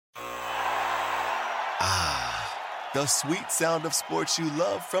The sweet sound of sports you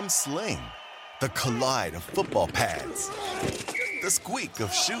love from Sling. The collide of football pads. The squeak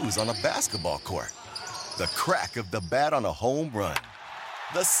of shoes on a basketball court. The crack of the bat on a home run.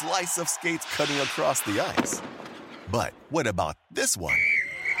 The slice of skates cutting across the ice. But what about this one?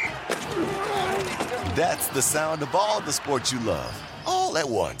 That's the sound of all the sports you love, all at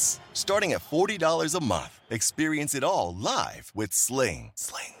once. Starting at $40 a month. Experience it all live with Sling.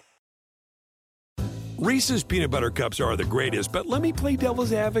 Reese's Peanut Butter Cups are the greatest, but let me play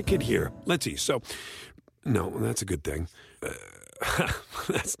devil's advocate here. Let's see. So, no, that's a good thing.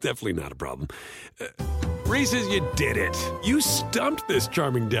 That's definitely not a problem. Reese's, you did it. You stumped this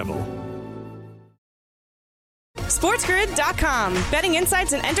charming devil. SportsGrid.com. Betting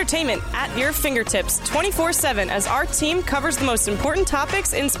insights and entertainment at your fingertips 24/7 as our team covers the most important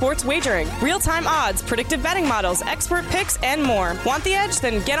topics in sports wagering. Real-time odds, predictive betting models, expert picks, and more. Want the edge?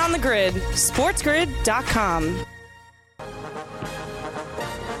 Then get on the grid. SportsGrid.com.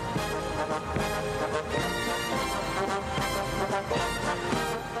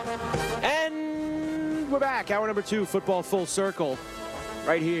 And we're back. Hour number 2, Football Full Circle,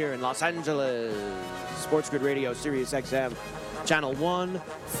 right here in Los Angeles. Sports Grid Radio, Sirius XM, channel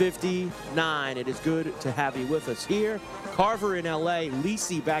 159. It is good to have you with us here. Carver in L.A.,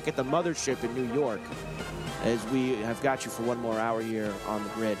 Lisi back at the mothership in New York, as we have got you for one more hour here on the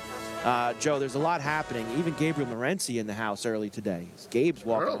grid. Joe, there's a lot happening. Even Gabriel Morency in the house early today. Gabe's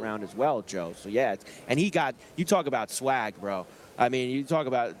walking around as well, Joe. So, yeah, and you talk about swag, bro. I mean, you talk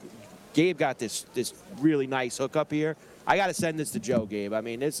about, Gabe got this really nice hookup here. I got to send this to Joe, Gabe. I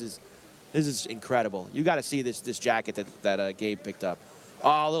mean, this is incredible. You got to see this jacket that Gabe picked up.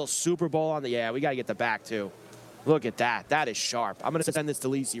 Oh, a little Super Bowl on the, yeah, we got to get the back, too. Look at that. That is sharp. I'm going to send this to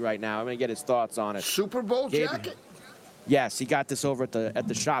Lisi right now. I'm going to get his thoughts on it. Super Bowl Gabe, jacket? Yes, he got this over at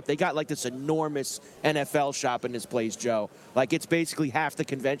the shop. They got like this enormous NFL shop in this place, Joe. Like it's basically half the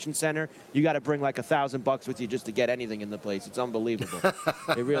convention center. You got to bring like $1,000 with you just to get anything in the place. It's unbelievable.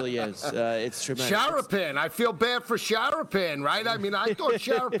 It really is. It's tremendous. Sharapan. I feel bad for Sharapan, right? I mean, I thought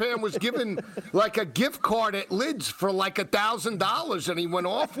Sharapan was given like a gift card at Lids for like $1,000, and he went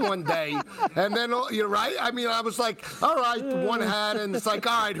off one day. And then you're right. I mean, I was like, all right, one hat, and it's like,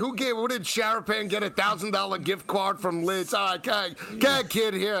 all right, who did Sharapan get $1,000 gift card from Lids? All right, go ahead,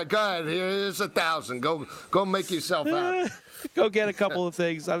 kid. Here, go ahead. Here's $1,000. Go make yourself happy. Go get a couple of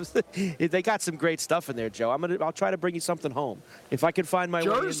things. They got some great stuff in there, Joe. I'll try to bring you something home if I can find my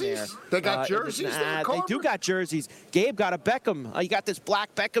way in there. They got jerseys there, They do got jerseys. Gabe got a Beckham. He got this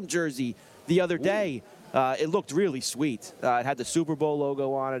black Beckham jersey the other day. It looked really sweet. It had the Super Bowl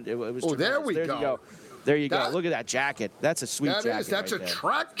logo on it. It was tremendous. There we go. There you go. Look at that jacket. That's a sweet jacket. That's right a there.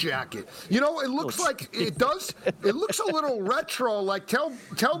 track jacket. You know, it looks like it does. It looks a little retro. Like tell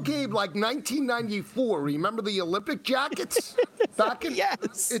Gabe, like 1994. Remember the Olympic jackets back in?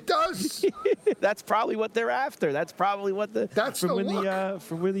 Yes, it does. That's probably what they're after. That's probably what the. That's from the when look.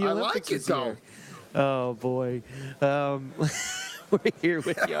 From when the Olympics is here. Oh boy. We're here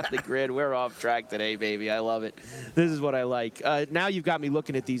with you on the grid. We're off track today, baby. I love it. This is what I like. Now you've got me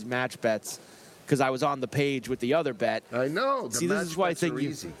looking at these match bets. Because I was on the page with the other bet. I know. See, this is why I think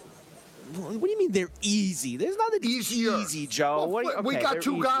easy. What do you mean they're easy? There's nothing easy, Joe. Well, we got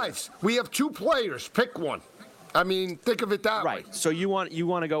two guys. We have two players. Pick one. I mean, think of it that way. Right. So you want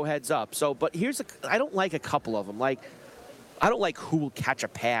to go heads up. So, but I don't like a couple of them. Like, I don't like who will catch a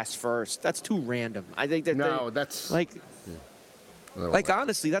pass first. That's too random. I think that that's like. Like,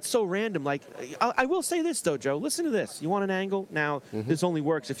 honestly, that's so random. Like, I will say this, though, Joe. Listen to this. You want an angle? Now, this only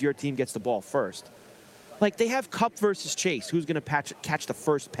works if your team gets the ball first. Like, they have Kupp versus Chase. Who's going to catch the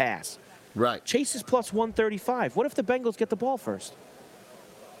first pass? Right. Chase is plus 135. What if the Bengals get the ball first?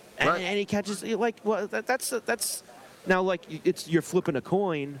 And he catches, like, well, that's now, like, you're flipping a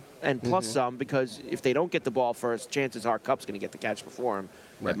coin and plus some, because if they don't get the ball first, chances are Kupp's going to get the catch before him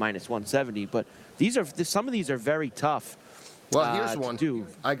at minus 170. But some of these are very tough. Well, here's one.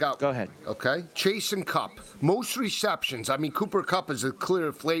 Go ahead. Okay. Chase and Kupp. Most receptions. I mean, Cooper Kupp is a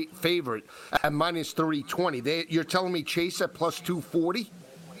clear favorite at minus 320. You're telling me Chase at plus 240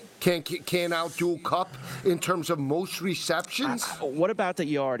 can't outdo Kupp in terms of most receptions? What about the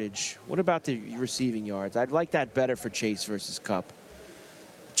yardage? What about the receiving yards? I'd like that better for Chase versus Kupp.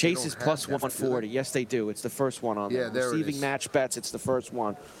 Chase is plus 140. Yes, they do. It's the first one on there. Receiving match bets, it's the first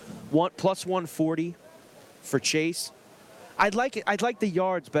one. Plus 140 for Chase. I'd like the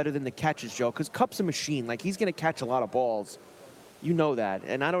yards better than the catches, Joe, because Kupp's a machine. Like, he's going to catch a lot of balls. You know that.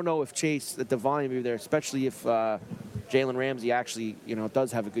 And I don't know if Chase, the volume of there, especially if Jalen Ramsey actually,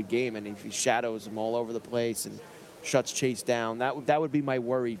 does have a good game, and if he shadows him all over the place and shuts Chase down, that would be my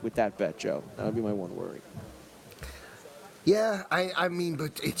worry with that bet, Joe. That would be my one worry. Yeah, I mean,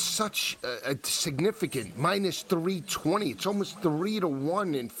 but it's such a significant minus 320. It's almost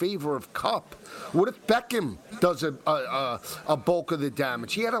 3-1 in favor of Kupp. What if Beckham does a bulk of the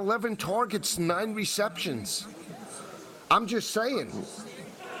damage? He had 11 targets, 9 receptions. I'm just saying.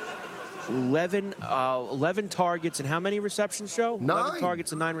 11 targets and how many receptions, Joe? 9. 11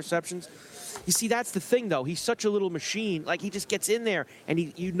 targets and 9 receptions. You see, that's the thing, though. He's such a little machine. Like, he just gets in there, and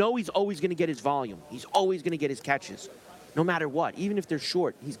he's always going to get his volume. He's always going to get his catches. No matter what, even if they're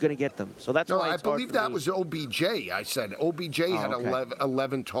short, he's going to get them. So that's why I it's hard believe for that me. was OBJ. I said OBJ had okay.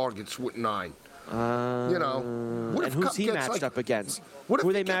 11 targets with 9. What and if who's Kupp he gets matched up against? What if Who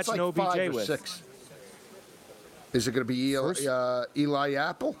are he they gets matching like OBJ 5 or with? 6? Is it going to be Eli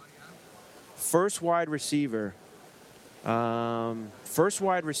Apple? First wide receiver. First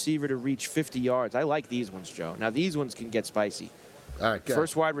wide receiver to reach 50 yards. I like these ones, Joe. Now, these ones can get spicy. All right, go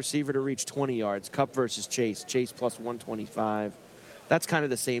First wide receiver to reach 20 yards. Kupp versus Chase. Chase plus 125. That's kind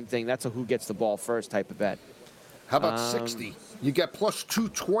of the same thing. That's a who gets the ball first type of bet. How about 60? You get plus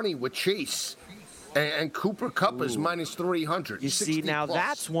 220 with Chase. And Cooper Kupp is minus 300. You see, now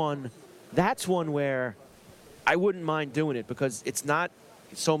plus. that's one where I wouldn't mind doing it because it's not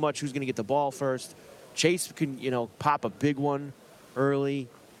so much who's going to get the ball first. Chase can, pop a big one early.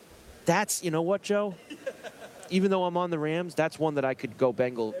 That's, you know what, Joe? Even though I'm on the Rams, that's one that I could go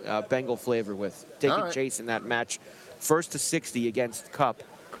Bengal flavor with. Taking Chase in that match. First to 60 against Kupp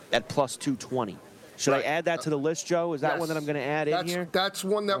at plus 220. Should I add that to the list, Joe? Is that one that I'm going to add in here? That's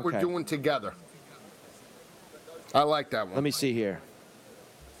one that we're doing together. I like that one. Let me see here.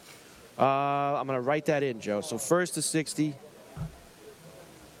 I'm going to write that in, Joe. So first to 60.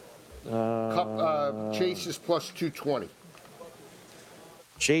 Chase is plus 220.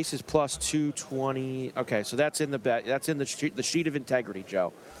 Chase is plus 220. Okay, so that's in the bet. That's in the sheet of integrity,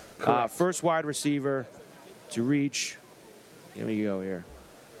 Joe. First wide receiver to reach. Here we go here.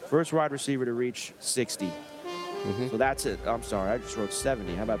 First wide receiver to reach 60. So that's it. I'm sorry, I just wrote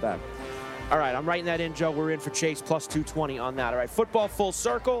 70. How about that? All right, I'm writing that in, Joe. We're in for Chase plus 220 on that. All right, football full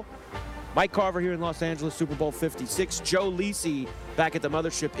circle. Mike Carver here in Los Angeles, Super Bowl 56. Joe Lisi back at the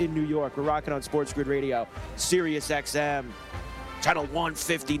mothership in New York. We're rocking on Sports Grid Radio, Sirius XM, channel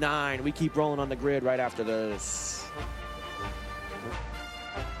 159. We keep rolling on the grid right after this.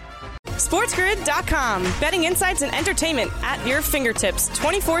 SportsGrid.com. Betting insights and entertainment at your fingertips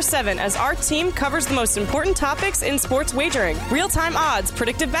 24/7 as our team covers the most important topics in sports wagering. Real-time odds,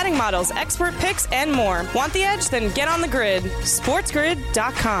 predictive betting models, expert picks, and more. Want the edge? Then get on the grid.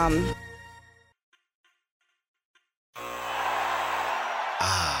 SportsGrid.com.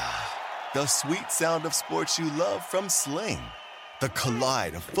 The sweet sound of sports you love from Sling. The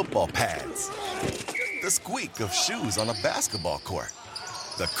collide of football pads. The squeak of shoes on a basketball court.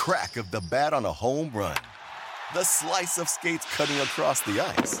 The crack of the bat on a home run. The slice of skates cutting across the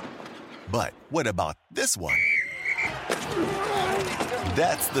ice. But what about this one?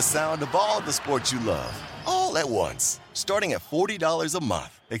 That's the sound of all the sports you love, all at once. Starting at $40 a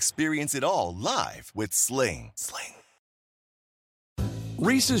month. Experience it all live with Sling.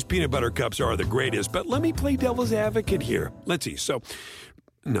 Reese's Peanut Butter Cups are the greatest, but let me play devil's advocate here. Let's see. So,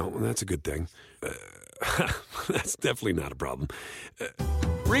 no, that's a good thing. That's definitely not a problem.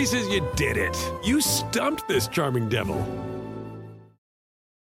 Reese's, you did it. You stumped this charming devil.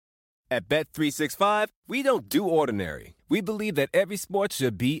 At Bet365, we don't do ordinary. We believe that every sport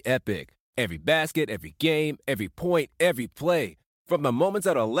should be epic. Every basket, every game, every point, every play. From the moments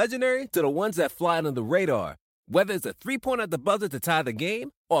that are legendary to the ones that fly under the radar. Whether it's a three-pointer at the buzzer to tie the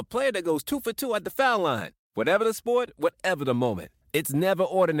game or a player that goes 2 for 2 at the foul line. Whatever the sport, whatever the moment. It's never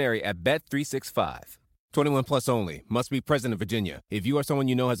ordinary at Bet365. 21 plus only. Must be present in Virginia. If you or someone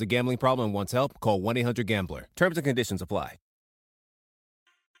you know has a gambling problem and wants help, call 1-800-GAMBLER. Terms and conditions apply.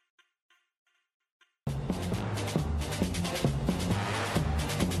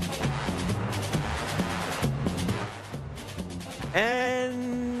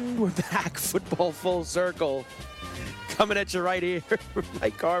 And we're back. Football full circle. Coming at you right here.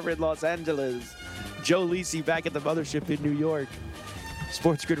 Mike Carver in Los Angeles. Joe Lisi back at the mothership in New York.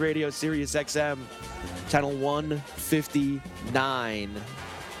 Sports Grid Radio, Sirius XM, channel 159.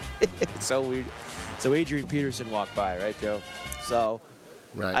 It's so weird. So Adrian Peterson walked by, right, Joe? So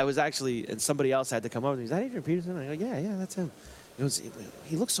I was actually, and somebody else had to come over. Is that Adrian Peterson? I go, yeah, that's him.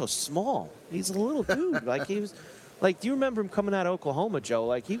 He looks so small. He's a little dude. Do you remember him coming out of Oklahoma, Joe?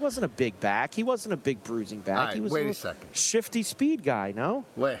 Like, he wasn't a big back. He wasn't a big bruising back. All right, he was wait a second. Shifty speed guy, no?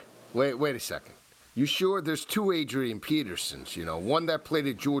 Wait a second. You sure? There's two Adrian Petersons, one that played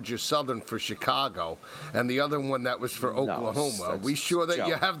at Georgia Southern for Chicago and the other one that was for Oklahoma. Are we sure that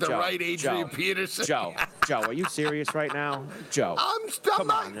you have the right Adrian Peterson? Joe, are you serious right now? Joe. I'm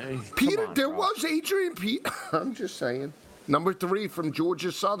not. Peter, there was Adrian I'm just saying. Number 3 from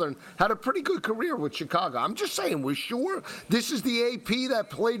Georgia Southern, had a pretty good career with Chicago. I'm just saying, we're sure this is the AP that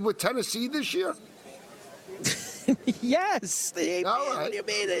played with Tennessee this year? Yes, the AP. All right. What do you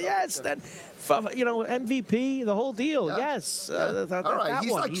mean? Yes, that MVP, the whole deal. Yeah. Yes. All right,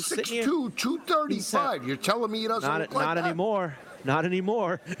 he's like 6'2", 235. You're telling me he doesn't look like not that? anymore. Not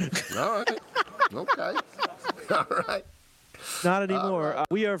anymore. All right. Okay. All right. Not anymore. Right.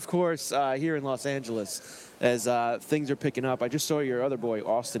 We are, of course, here in Los Angeles as things are picking up. I just saw your other boy,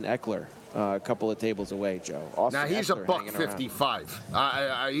 Austin Eckler, a couple of tables away, Joe. Austin now, he's Eckler a buck 55.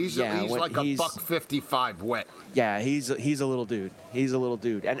 He's like a buck 55 wet. Yeah, he's a little dude. He's a little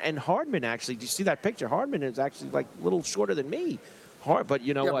dude. And Hardman, actually, do you see that picture? Hardman is actually like a little shorter than me. But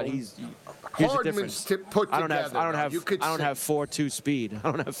you know what? Here's the difference. Put I don't have 4.2 speed.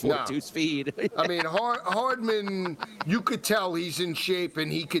 I don't have 4.2 speed. I mean, Hardman, you could tell he's in shape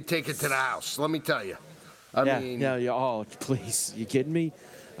and he could take it to the house. Let me tell you. I mean, oh, please, you kidding me?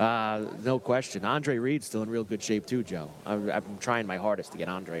 No question. Andre Reed's still in real good shape too, Joe. I've been trying my hardest to get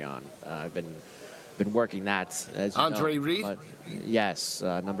Andre on. I've been working that. As you Andre know. Reed? Yes,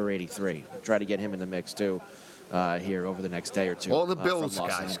 number 83. Try to get him in the mix too. Here over the next day or two. All the Bills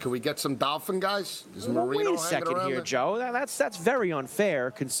guys. Can we get some Dolphin guys? Is Marino wait a second here, there? Joe. That's very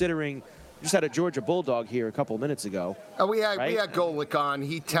unfair considering we just had a Georgia Bulldog here a couple of minutes ago. We had Golick on.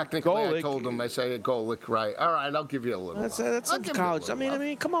 He technically, I told him, I said Golick, right. All right, I'll give you a little. That's some college. I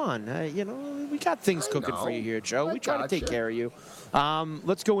mean, come on. We got things cooking for you here, Joe. We try to take care of you.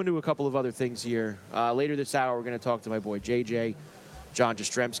 Let's go into a couple of other things here. Later this hour, we're going to talk to my boy JJ. John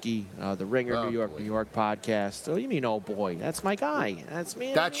Jastrzemski, the Ringer, New York podcast. Oh, you mean, oh boy, that's my guy. That's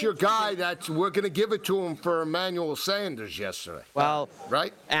me. That's your guy. We're going to give it to him for Emmanuel Sanders yesterday. Well,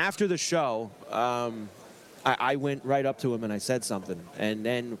 right after the show, I went right up to him and I said something. And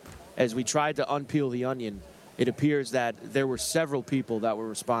then as we tried to unpeel the onion, it appears that there were several people that were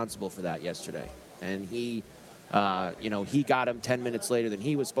responsible for that yesterday. And he got him 10 minutes later than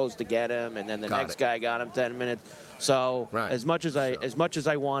he was supposed to get him, and then the next guy got him 10 minutes. So as much as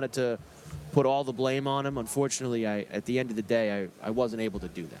I wanted to put all the blame on him, unfortunately, at the end of the day, I wasn't able to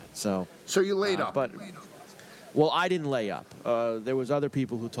do that. So you laid up. Well, I didn't lay up. There was other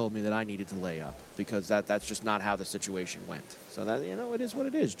people who told me that I needed to lay up because that's just not how the situation went. So that it is what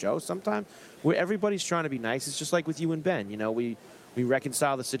it is, Joe. Sometimes everybody's trying to be nice. It's just like with you and Ben. We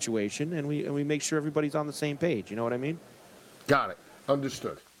reconcile the situation and we make sure everybody's on the same page. You know what I mean? Got it.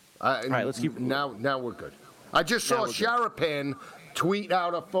 Understood. All right, let's keep. Now we're good. I just saw Sharapan tweet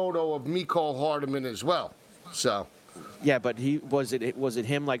out a photo of Mecole Hardman as well. So. Yeah, but was it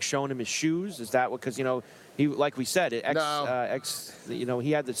him like showing him his shoes? Is that what? Because he, like we said, he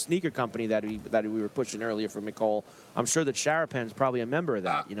had the sneaker company that we were pushing earlier for Mecole. I'm sure that Sharapan's probably a member of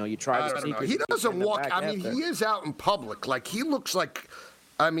that. You try the sneakers. He doesn't walk. I mean, he is out in public. Like he looks like.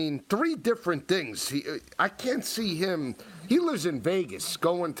 I mean, 3 different things. I can't see him. He lives in Vegas,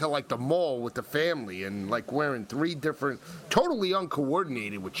 going to like the mall with the family and like wearing 3 different, totally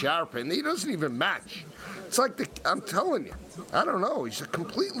uncoordinated with Sharapan. He doesn't even match. It's like I'm telling you, I don't know. He's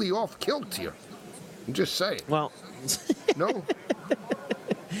completely off kilt here. I'm just saying. Well, no.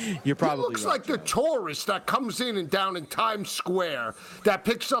 You're probably. He looks like the tourist that comes in and down in Times Square that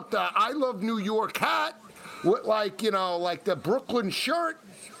picks up the I Love New York hat with like the Brooklyn shirt.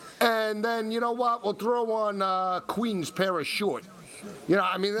 And then, you know what, we'll throw on Queen's pair of shorts.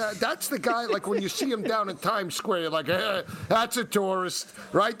 I mean, that's the guy, like when you see him down in Times Square, you're like, that's a tourist,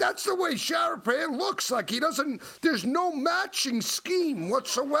 right? That's the way Sharapan looks. Like there's no matching scheme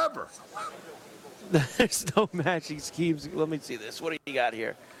whatsoever. There's no matching schemes. Let me see this. What do you got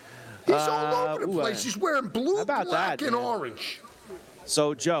here? He's all over the place. He's wearing blue, black, and orange.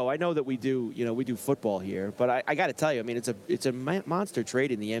 So, Joe, I know that we do football here, but I got to tell you, I mean, it's a monster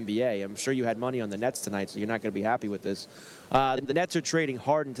trade in the NBA. I'm sure you had money on the Nets tonight, so you're not going to be happy with this. The Nets are trading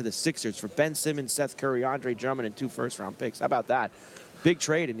Harden to the Sixers for Ben Simmons, Seth Curry, Andre Drummond, and 2 first-round picks. How about that? Big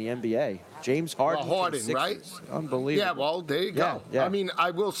trade in the NBA. James Harden. Well, Harden, right? Unbelievable. Yeah, well, there you go. Yeah. I mean,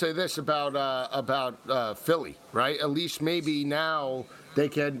 I will say this about Philly, right? At least maybe now they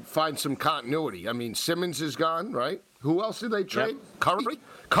can find some continuity. I mean, Simmons is gone, right? Who else did they trade? Yep.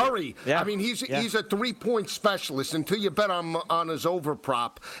 Curry. Yeah. I mean, he's a 3-point specialist until you bet on his over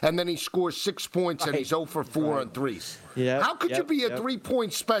prop, and then he scores 6 points and he's 0 for 4 on threes. Yeah. How could you be a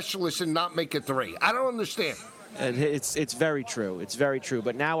 3-point specialist and not make a 3? I don't understand. And it's very true. It's very true.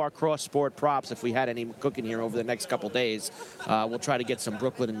 But now our cross-sport props, if we had any cooking here over the next couple days, we'll try to get some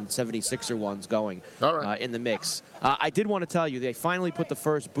Brooklyn and 76er ones going in the mix. I did want to tell you, they finally put the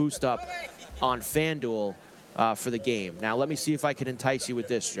first boost up on FanDuel for the game. Now, let me see if I can entice you with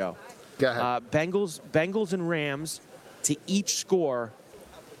this, Joe. Go ahead. Bengals and Rams to each score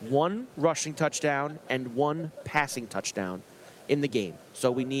 1 rushing touchdown and 1 passing touchdown in the game.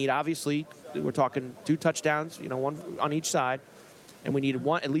 So we need, obviously, we're talking 2 touchdowns, 1 on each side, and we need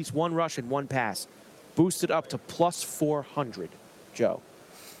at least 1 rush and 1 pass. Boosted up to plus 400, Joe.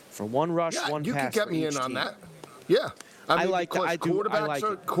 For 1 rush, 1 pass. You could get me in on that. Yeah. I like that.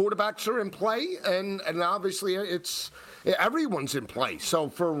 Quarterbacks are in play, and obviously everyone's in play. So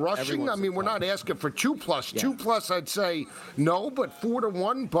for rushing, we're not asking for 2+. Yeah. 2+, I'd say no, but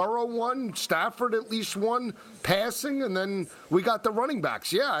 4-1, Burrow 1, Stafford at least 1, passing, and then we got the running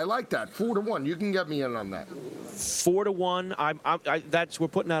backs. Yeah, I like that. 4-1. You can get me in on that. 4-1. We're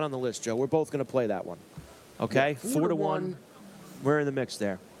putting that on the list, Joe. We're both going to play that one. Okay, yeah, 4-1. We're in the mix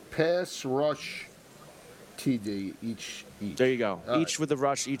there. Pass, rush, TD each. There you go. Each with a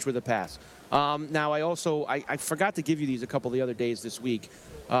rush, each with a pass. Now, I forgot to give you these a couple of the other days this week.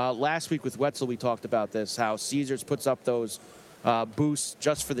 Last week with Wetzel, we talked about this, how Caesars puts up those boosts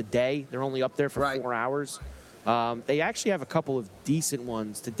just for the day. They're only up there for 4 hours. They actually have a couple of decent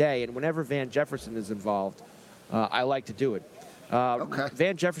ones today, and whenever Van Jefferson is involved, I like to do it.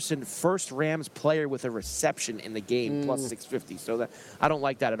 Van Jefferson, first Rams player with a reception in the game, plus 650. So I don't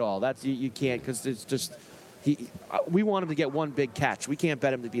like that at all. That's you can't, because it's just we want him to get 1 big catch. We can't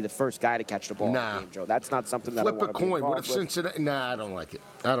bet him to be the first guy to catch the ball in the game, Joe. That's not something that I want to flip a coin. What if Cincinnati? Nah, I don't like it.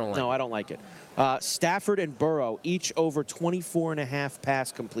 I don't like it. Stafford and Burrow each over 24.5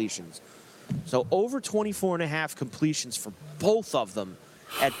 pass completions. So over 24.5 completions for both of them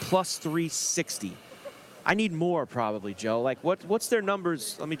at plus 360. I need more probably, Joe. Like what's their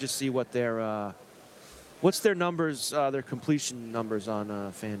numbers? Let me just see what their their completion numbers on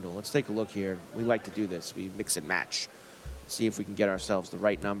FanDuel. Let's take a look here. We like to do this. We mix and match. See if we can get ourselves the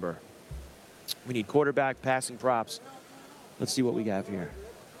right number. We need quarterback, passing props. Let's see what we have here.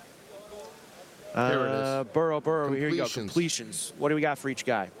 Here it is. Burrow. Here you go. Completions. What do we got for each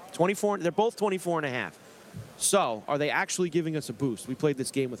guy? 24. They're both 24.5. So are they actually giving us a boost? We played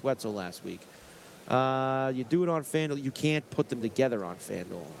this game with Wetzel last week. You do it on FanDuel. You can't put them together on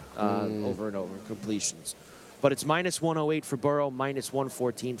FanDuel over and over, completions. But it's minus 108 for Burrow, minus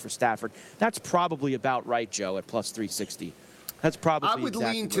 114 for Stafford. That's probably about right, Joe, at plus 360. That's probably I would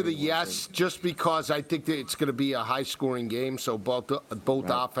lean to the yes, just because I think that it's going to be a high-scoring game. So both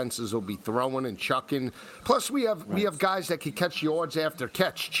offenses will be throwing and chucking. Plus, we have guys that can catch yards after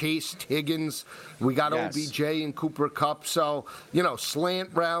catch. Chase, Higgins. We got OBJ and Cooper Kupp. So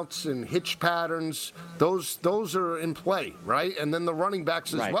slant routes and hitch patterns. Those are in play, right? And then the running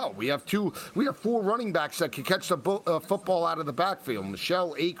backs as well. We have 4 running backs that can catch the football out of the backfield.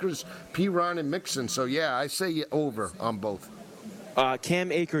 Michelle, Akers, Perine, and Mixon. So yeah, I say over on both.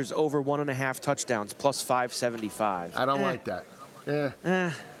 Cam Akers over 1.5 touchdowns, plus 575. I don't like that.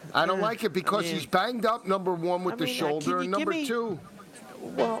 I don't like it because he's banged up, number 1, with the shoulder, and number 2.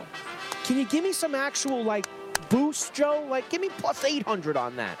 Well, can you give me some actual, boost, Joe? Give me plus 800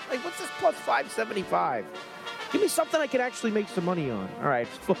 on that. What's this plus 575? Give me something I can actually make some money on. All right,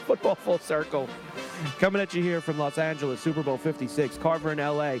 football full circle. Coming at you here from Los Angeles, Super Bowl 56. Carver in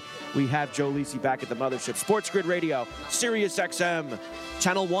L.A. We have Joe Lisi back at the mothership. Sports Grid Radio, Sirius XM,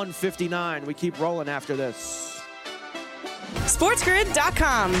 channel 159. We keep rolling after this.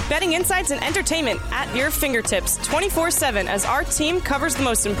 SportsGrid.com. Betting insights and entertainment at your fingertips 24/7 as our team covers the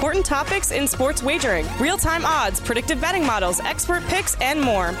most important topics in sports wagering. Real-time odds, predictive betting models, expert picks, and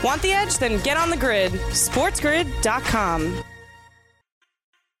more. Want the edge? Then get on the grid. SportsGrid.com.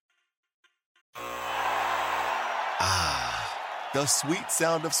 The sweet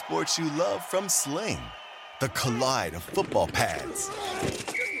sound of sports you love from Sling. The collide of football pads.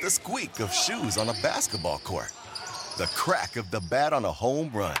 The squeak of shoes on a basketball court. The crack of the bat on a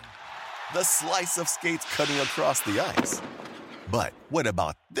home run. The slice of skates cutting across the ice. But what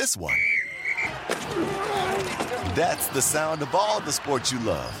about this one? That's the sound of all the sports you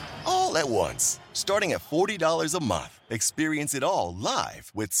love, all at once. Starting at $40 a month. Experience it all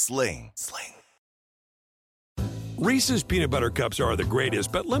live with Sling. Reese's Peanut Butter Cups are the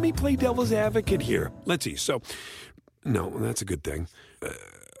greatest, but let me play devil's advocate here. Let's see. So, no, that's a good thing.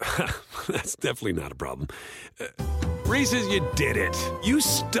 That's definitely not a problem. Reese's, you did it. You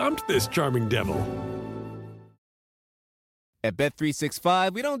stumped this charming devil. At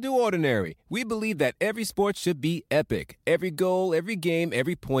Bet365, we don't do ordinary. We believe that every sport should be epic. Every goal, every game,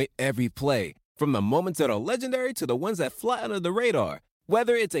 every point, every play. From the moments that are legendary to the ones that fly under the radar.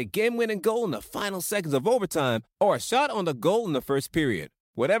 Whether it's a game-winning goal in the final seconds of overtime or a shot on the goal in the first period.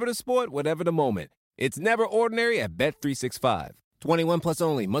 Whatever the sport, whatever the moment. It's never ordinary at Bet365. 21 plus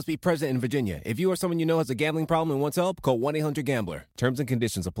only. Must be present in Virginia. If you or someone you know has a gambling problem and wants help, call 1-800-GAMBLER. Terms and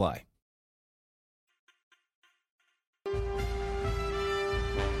conditions apply.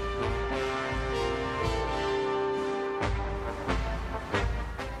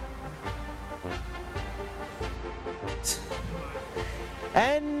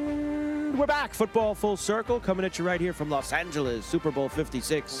 And we're back. Football Full Circle coming at you right here from Los Angeles, Super Bowl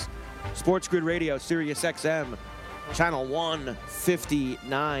 56. Sports Grid Radio, Sirius XM, Channel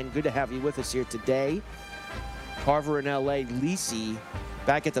 159. Good to have you with us here today. Carver in L.A., Lisi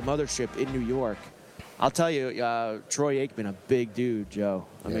back at the mothership in New York. I'll tell you, Troy Aikman, a big dude, Joe.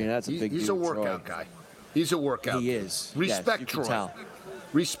 I mean, that's a big dude. He's a workout guy. He's a workout. He is. Respect yes, Troy.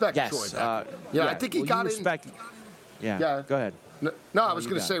 Respect Troy. I think he got in. Yeah, go ahead. No, I was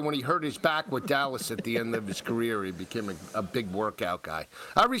going to say when he hurt his back with Dallas at the end of his career, he became a big workout guy.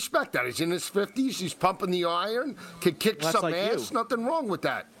 I respect that. He's in his 50s. He's pumping the iron. Can kick some like ass. You. Nothing wrong with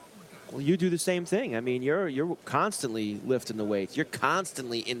that. Well, you do the same thing. I mean, you're constantly lifting the weights. You're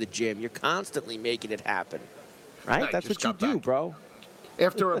constantly in the gym. You're constantly making it happen. Right? That's what you do, bro.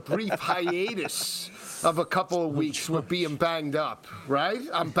 After a brief hiatus of a couple of weeks with being banged up, right?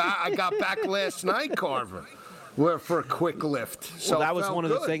 I'm back. I got back last night, Carver. For a quick lift. So that was one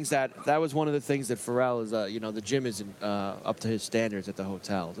of the things that Pharrell is. The gym isn't up to his standards at the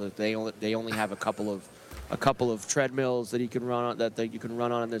hotel. They only have a couple of treadmills that he can run on that you can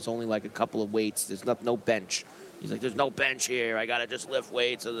run on, and there's only like a couple of weights. There's no bench. He's like, there's no bench here. I gotta just lift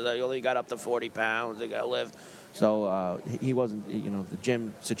weights. So they only got up to 40 pounds. They gotta lift. So he wasn't. The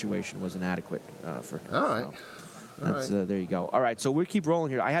gym situation wasn't adequate for him. All right. So there you go. All right. So we keep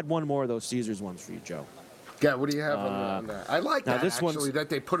rolling here. I had one more of those Caesars ones for you, Joe. Yeah, what do you have on that? I like that, actually, that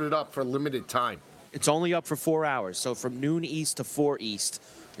they put it up for a limited time. It's only up for 4 hours. So from noon East to 4 East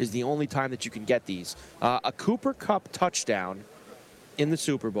is the only time that you can get these. A Cooper Kupp touchdown in the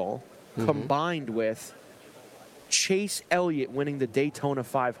Super Bowl combined with Chase Elliott winning the Daytona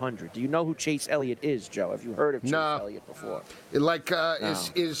 500. Do you know who Chase Elliott is, Joe? Have you heard of Chase Elliott before?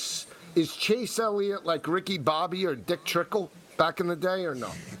 Is Chase Elliott like Ricky Bobby or Dick Trickle back in the day, or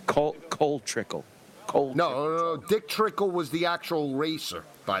no? Cole Trickle. No. Dick Trickle was the actual racer,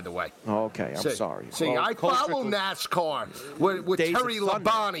 by the way. Oh, okay, I'm sorry. See, I follow NASCAR with Terry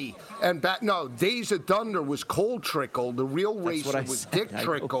Labonte and Days of Thunder was Cole Trickle. The real racer was Dick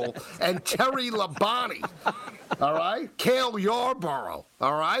Trickle and Terry Labonte. All right, Cale Yarborough.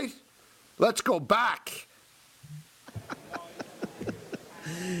 All right, let's go back.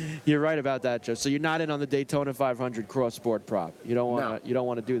 You're right about that, Joe. So you're not in on the Daytona 500 cross sport prop. You don't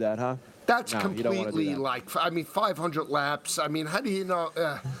want to do that, huh? That's completely 500 laps. I mean, how do you know?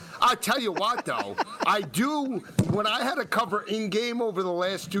 I tell you what, though, I do. When I had to cover in-game over the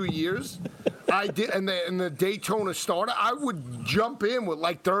last 2 years, I did, and the Daytona started, I would jump in with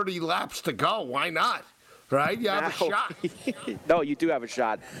like 30 laps to go. Why not? Right? You have a shot. No, you do have a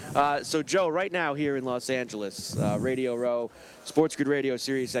shot. So, Joe, right now here in Los Angeles, Radio Row, Sports Grid Radio,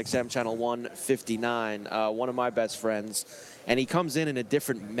 Sirius XM, Channel 159, one of my best friends, and he comes in a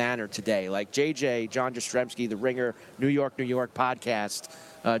different manner today. Like JJ, John Jastrzemski, the Ringer, New York podcast,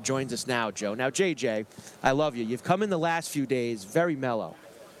 joins us now, Joe. Now, JJ, I love you. You've come in the last few days very mellow.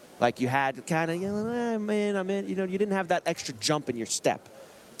 Like you had kind of, I'm in. You didn't have that extra jump in your step.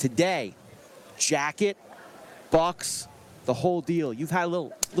 Today, jacket, Bucks, the whole deal. You've had a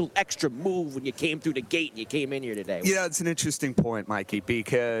little extra move when you came through the gate and you came in here today. It's an interesting point, Mikey,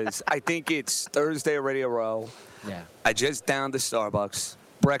 because I think it's Thursday at Radio Row. Yeah. I just downed the Starbucks.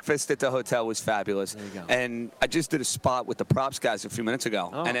 Breakfast at the hotel was fabulous. There you go. And I just did a spot with the props guys a few minutes ago.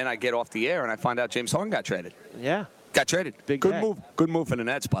 Oh. And then I get off the air and I find out James Harden got traded. Yeah. Got traded. Big good day. move. Good move for the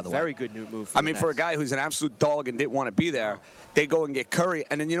Nets, by the way. Very good new move for I mean, for a guy who's an absolute dog and didn't want to be there, they go and get Curry.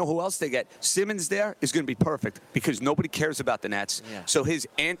 And then you know who else they get? Simmons there is going to be perfect because nobody cares about the Nets. Yeah. So his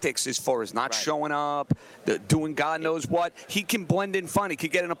antics as far as not showing up, doing God knows what, he can blend in fine. He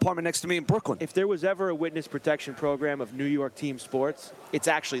could get an apartment next to me in Brooklyn. If there was ever a witness protection program of New York team sports, it's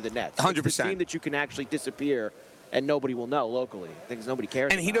actually the Nets. 100%. It's the team that you can actually disappear and nobody will know locally because nobody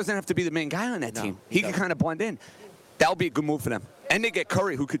cares. And he doesn't have to be the main guy on that team. He can kind of blend in. That'll be a good move for them. And they get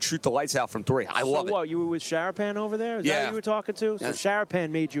Curry, who could shoot the lights out from three. I love it. What, you were with Sharapan over there? Is that who you were talking to? Yeah. So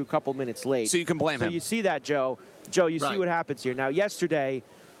Sharapan made you a couple minutes late. So you can blame him. So you see that, Joe. Joe, you see what happens here. Now, yesterday,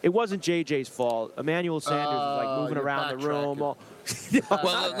 it wasn't JJ's fault. Emmanuel Sanders was like moving around the room. Well,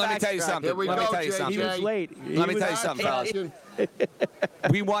 let me tell you something. Here we go, JJ. He was late. Let me tell you something, fellas.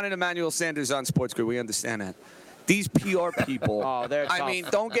 We wanted Emmanuel Sanders on Sports Grid. We understand that. These PR people, they're I tough. mean,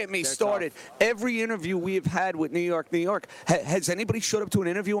 don't get me They're started. tough. Every interview we have had with New York, has anybody showed up to an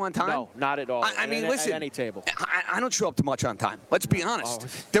interview on time? No, not at all. I mean, listen. At any table. I don't show up to much on time. Let's be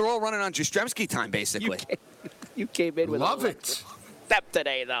honest. They're all running on Jastrzemski time, basically. You came in with Love a it. step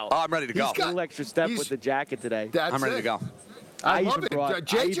today, though. Oh, I'm ready to go. He's got- A little extra step he's- with the jacket today. That's I'm ready it. to go. I even love it. brought, I even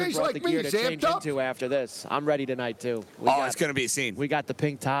JJ's brought like the me. gear He's to change amped up. into after this. I'm ready tonight, too. It's going to be a scene. We got the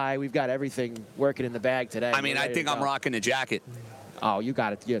pink tie. We've got everything working in the bag today. I mean, I think I'm rocking the jacket. Oh, you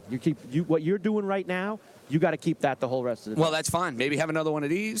got it. You what you're doing right now, you got to keep that the whole rest of the Well, time. that's fine. Maybe have another one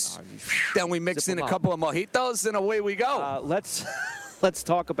of these. Then we mix Zip in a 'em up. couple of mojitos, and away we go. Let's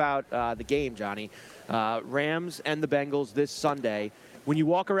talk about the game, Johnny. Rams and the Bengals this Sunday. When you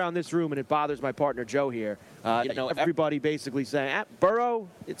walk around this room, and it bothers my partner Joe here, everybody basically saying, Burrow,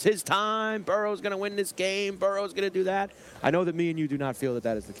 it's his time. Burrow's going to win this game. Burrow's going to do that. I know that me and you do not feel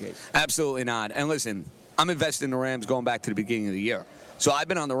that is the case. Absolutely not. And listen, I'm invested in the Rams going back to the beginning of the year. So I've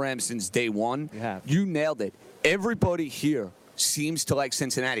been on the Rams since day one. You have. You nailed it. Everybody here seems to like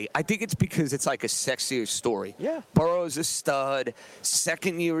Cincinnati. I think it's because it's like a sexier story. Yeah. Burrow's a stud.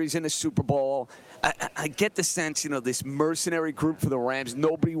 Second year he's in the Super Bowl. I get the sense, this mercenary group for the Rams,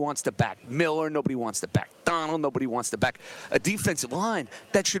 nobody wants to back Miller, nobody wants to back Donald, nobody wants to back a defensive line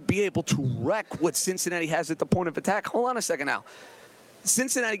that should be able to wreck what Cincinnati has at the point of attack. Hold on a second now.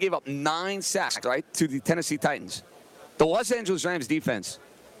 Cincinnati gave up 9 sacks, right, to the Tennessee Titans. The Los Angeles Rams defense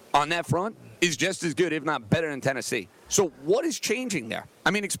on that front is just as good, if not better, than Tennessee. So what is changing there? I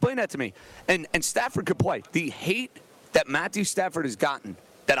mean, explain that to me. And Stafford could play. The hate that Matthew Stafford has gotten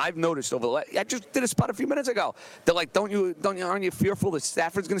that I've noticed over the last, I just did a spot a few minutes ago. They're like, aren't you fearful that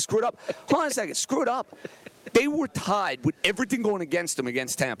Stafford's going to screw it up? Hold on a second, screw it up. They were tied with everything going against them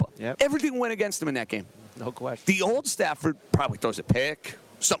against Tampa. Yep. Everything went against them in that game. No question. The old Stafford probably throws a pick.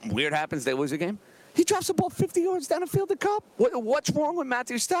 Something weird happens. They lose a game. He drops the ball 50 yards down the field to Cup. What's wrong with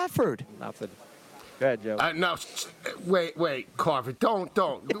Matthew Stafford? Nothing. Go ahead, Joe. No, wait, Carver, don't.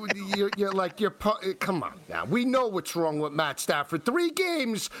 Come on now. We know what's wrong with Matt Stafford. 3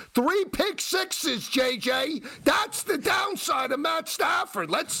 games, 3 pick sixes, JJ. That's the downside of Matt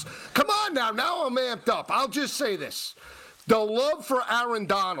Stafford. Come on now. Now I'm amped up. I'll just say this. The love for Aaron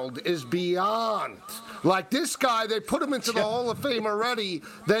Donald is beyond. Like this guy, they put him into the Hall of Fame already.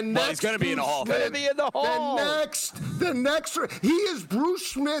 He's going to be in the Hall of Fame. Be in the Hall. The next, he is Bruce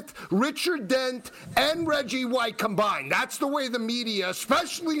Smith, Richard Dent, and Reggie White combined. That's the way the media,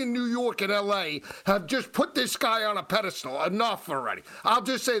 especially in New York and L.A., have just put this guy on a pedestal. Enough already. I'll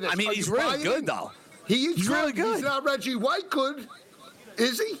just say this. I mean, Are he's you really buying good, it? though. He's really good. He's not Reggie White good,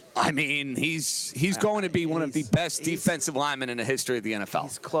 is he? I mean, he's going to be one of the best defensive linemen in the history of the NFL.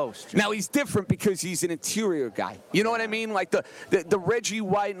 He's close. Joe. Now, he's different because he's an interior guy. You know what I mean? Like the Reggie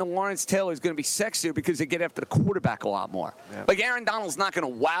White and the Lawrence Taylor is going to be sexier because they get after the quarterback a lot more. Yeah. Like Aaron Donald's not going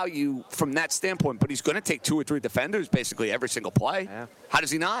to wow you from that standpoint, but he's going to take 2 or 3 defenders basically every single play. Yeah. How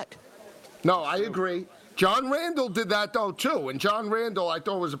does he not? No, I agree. John Randall did that, though, too. And John Randall, I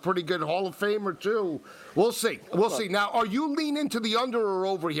thought, was a pretty good Hall of Famer, too. We'll see. We'll see. Now, are you leaning to the under or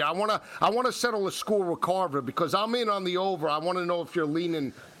over here? I want to settle a score with Carver because I'm in on the over. I want to know if you're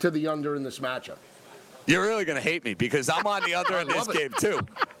leaning to the under in this matchup. You're really going to hate me because I'm on the under in this love it. game, too.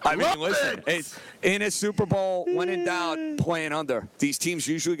 I mean, Love listen, it. it's in a Super Bowl, when in doubt, playing under. These teams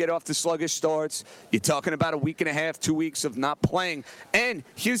usually get off to sluggish starts. You're talking about a week and a half, 2 weeks of not playing. And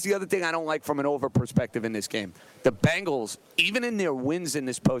here's the other thing I don't like from an over perspective in this game. The Bengals, even in their wins in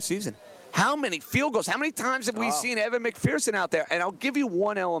this postseason, how many field goals, how many times have we seen Evan McPherson out there? And I'll give you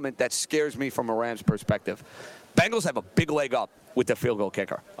one element that scares me from a Rams perspective. Bengals have a big leg up with the field goal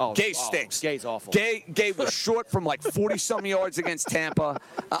kicker. Gay stinks. Gay's awful. Gay was short from like 40-something yards against Tampa.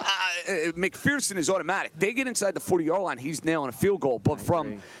 McPherson is automatic. They get inside the 40-yard line, he's nailing a field goal. But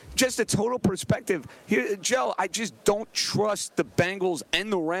from just a total perspective, here, Joe, I just don't trust the Bengals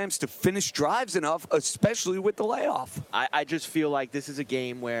and the Rams to finish drives enough, especially with the layoff. I just feel like this is a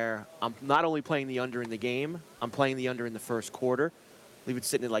game where I'm not only playing the under in the game, I'm playing the under in the first quarter. Leave it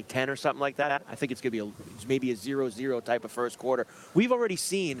sitting at like 10 or something like that. I think it's going to be maybe a 0-0 type of first quarter. We've already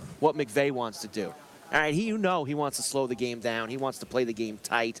seen what McVay wants to do. All right, he wants to slow the game down. He wants to play the game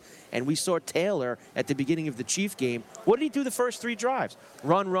tight. And we saw Taylor at the beginning of the Chief game. What did he do the first 3 drives?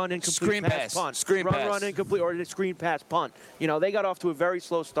 Run, incomplete, Screen pass, punt. screen pass. Run, incomplete, or screen pass, punt. They got off to a very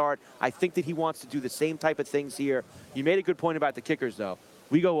slow start. I think that he wants to do the same type of things here. You made a good point about the kickers, though.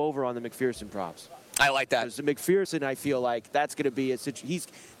 We go over on the McPherson props. I like that. Because the McPherson, I feel like that's going to be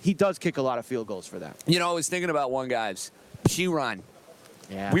he does kick a lot of field goals for that. I was thinking about one, guys. Perine.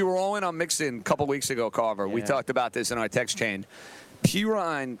 Yeah. We were all in on Mixon a couple weeks ago, Carver. We Yeah. talked about this in our text chain.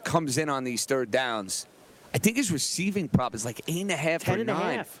 Pirine comes in on these third downs. I think his receiving prop is like 8.5 or 9.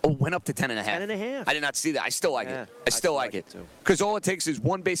 10.5. Oh, went up to 10.5. 10.5. I did not see that. I still like Yeah, it. I still like it. too. Because all it takes is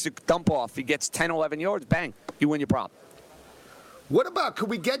one basic dump off. He gets 10, 11 yards. Bang. You win your prop. What about, could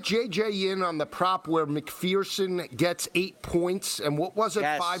we get JJ in on the prop where McPherson gets 8 points and what was it,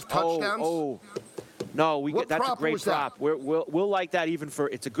 Yes. 5 touchdowns? No, What that's a prop great was that? prop. We'll like that even for,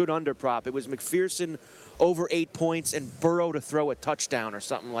 it's a good under prop. It was McPherson over 8 points and Burrow to throw a touchdown or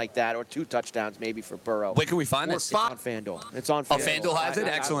something like that, or 2 touchdowns maybe for Burrow. Where can we find this? It's on FanDuel. It's on FanDuel. FanDuel has it?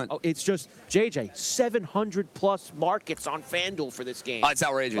 Excellent. It's just, JJ, 700-plus markets on FanDuel for this game. Oh, it's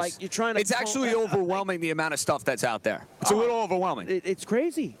outrageous. Like, you're trying to It's actually overwhelming the amount of stuff that's out there. It's a little overwhelming. It's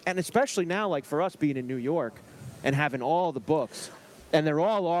crazy. And especially now, like for us being in New York and having all the books, and they're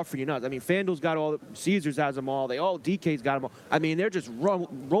all offering you nuts. I mean, FanDuel's got all, Caesars has them all. DK's got them all. I mean, they're just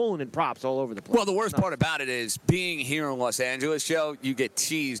rolling in props all over the place. Well, the worst part about it is being here in Los Angeles, Joe, you get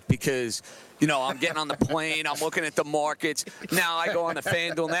teased because, I'm getting on the plane. I'm looking at the markets. Now I go on the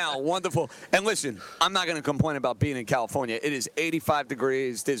FanDuel now. Wonderful. And listen, I'm not going to complain about being in California. It is 85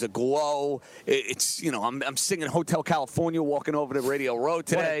 degrees. There's a glow. It's, I'm singing Hotel California walking over to Radio Row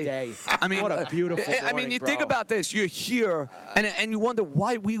today. What a day. I mean, what a beautiful morning, you bro. think about this. You're here, and you wonder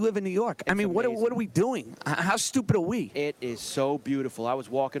why we live in New York. I mean, what are we doing? How stupid are we? It is so beautiful. I was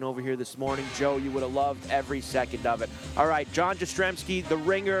walking over here this morning. Joe, you would have loved every second of it. All right, John Jastrzemski, The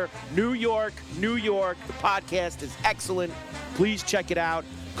Ringer, New York. The podcast is excellent. Please check it out.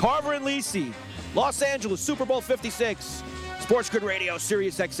 Carver and Lisi, Los Angeles, Super Bowl 56. Sports Grid Radio,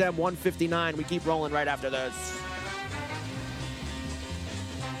 Sirius XM 159. We keep rolling right after this.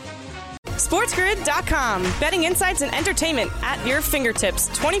 SportsGrid.com. Betting insights and entertainment at your fingertips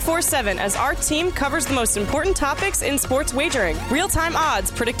 24/7 as our team covers the most important topics in sports wagering. Real-time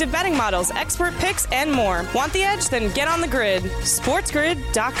odds, predictive betting models, expert picks, and more. Want the edge? Then get on the grid.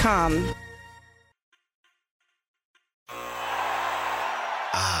 SportsGrid.com.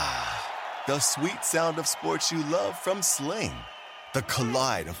 The sweet sound of sports you love from Sling. The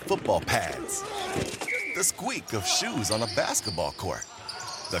collide of football pads. The squeak of shoes on a basketball court.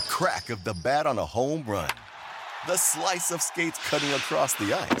 The crack of the bat on a home run. The slice of skates cutting across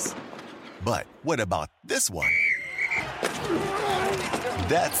the ice. But what about this one?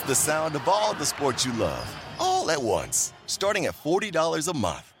 That's the sound of all the sports you love, all at once. Starting at $40 a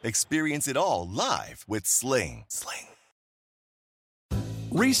month. Experience it all live with Sling.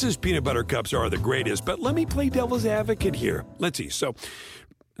 Reese's peanut butter cups are the greatest, but let me play devil's advocate here. Let's see. So,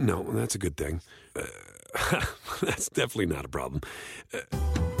 no, that's a good thing. That's definitely not a problem.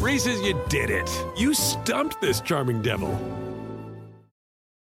 Reese's, you did it. You stumped this charming devil.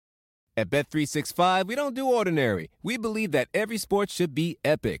 At Bet365, we don't do ordinary. We believe that every sport should be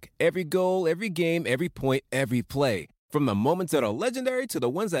epic. Every goal, every game, every point, every play. From the moments that are legendary to the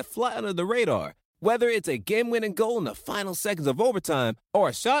ones that fly under the radar. Whether it's a game-winning goal in the final seconds of overtime or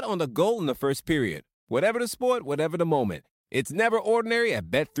a shot on the goal in the first period. Whatever the sport, whatever the moment. It's never ordinary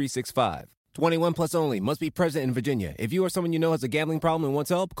at Bet365. 21 plus only. Must be present in Virginia. If you or someone you know has a gambling problem and wants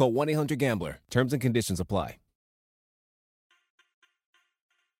help, call 1-800-GAMBLER. Terms and conditions apply.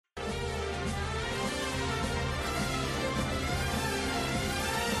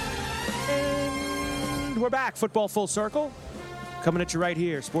 And we're back. Football Full Circle. Coming at you right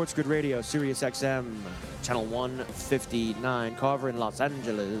here. Sports Grid Radio, Sirius XM, channel 159. Carver in Los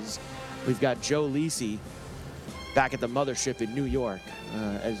Angeles. We've got Joe Lisi back at the mothership in New York.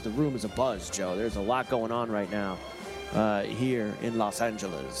 As the room is abuzz, Joe. There's a lot going on right now here in Los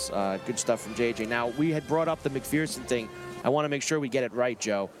Angeles. Good stuff from JJ. Now, we had brought up the McPherson thing. I want to make sure we get it right,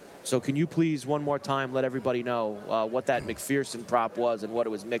 Joe. So can you please, one more time, let everybody know what that McPherson prop was and what it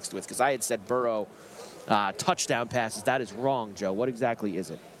was mixed with? Because I had said Burrow touchdown passes. That is wrong, Joe. What exactly is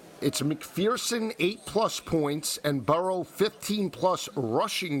it? It's McPherson 8+ points and Burrow 15+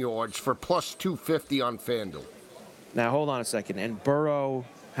 rushing yards for plus 250 on FanDuel. Now, hold on a second. And Burrow,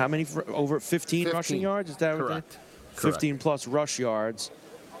 how many? Over 15 rushing yards? Is that correct? What 15+ rush yards.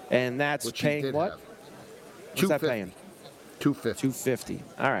 And that's Which paying what? What's that paying? 250. 250.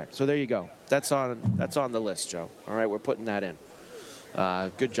 All right. So there you go. That's on the list, Joe. All right. We're putting that in.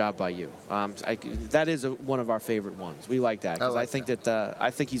 Good job by you. That is one of our favorite ones. We like that because I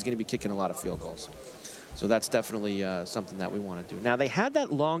think he's going to be kicking a lot of field goals. So that's definitely something that we want to do. Now, they had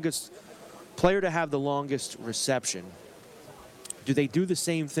that longest player to have the longest reception. Do they do the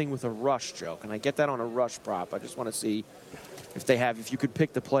same thing with a rush, Joe? Can I get that on a rush prop? I just want to see if you could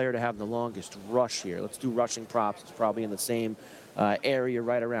pick the player to have the longest rush here. Let's do rushing props. It's probably in the same area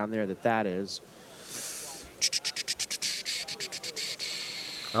right around there that is.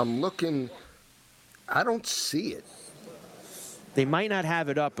 I'm looking. I don't see it. They might not have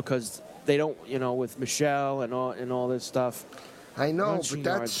it up because they don't, with Michelle and all this stuff. I know, Rushing but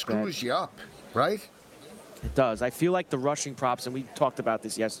that yards screws bet. you up, right? It does. I feel like the rushing props, and we talked about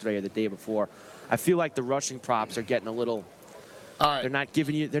this yesterday or the day before. I feel like the rushing props are getting a little. All right. They're not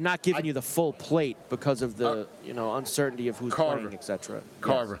giving you the full plate because of the uncertainty of who's Carver. playing, etc.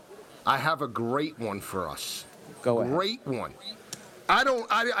 Carver, I have a great one for us. Go ahead. Great one.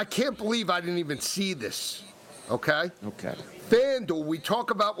 I can't believe I didn't even see this. Okay? Okay. FanDuel, we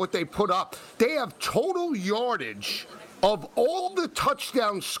talk about what they put up. They have total yardage of all the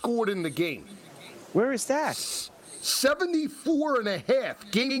touchdowns scored in the game. Where is that?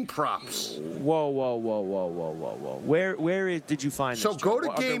 74.5 game props. Whoa. Where did you find this? So go to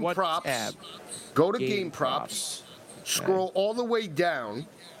Joe? Under game what props. tab? Go to game props. Scroll all the way down.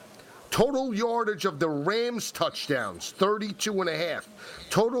 Total yardage of the Rams touchdowns, 32.5.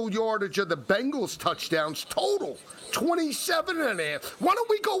 Total yardage of the Bengals touchdowns, total 27.5. Why don't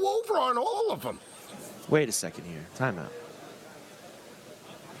we go over on all of them? Wait a second here. Time out.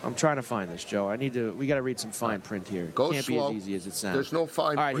 I'm trying to find this, Joe. We got to read some fine print here. Go Can't slow. be as easy as it sounds. There's no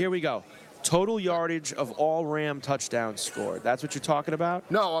fine All right, print. here we go. Total yardage of all Ram touchdowns scored. That's what you're talking about?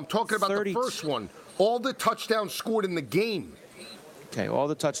 No, I'm talking about 30. the first one. All the touchdowns scored in the game. Okay, all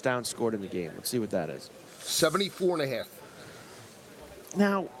the touchdowns scored in the game. Let's see what that is. 74.5.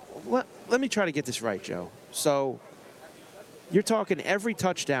 Now, let me try to get this right, Joe. So you're talking every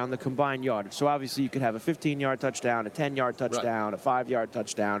touchdown, the combined yardage. So obviously you could have a 15-yard touchdown, a 10-yard touchdown, a 5-yard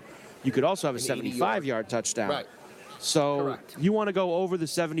touchdown. You could also have a 75-yard touchdown. Right. So Correct. you want to go over the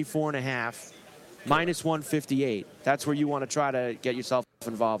 74.5, minus 158. That's where you want to try to get yourself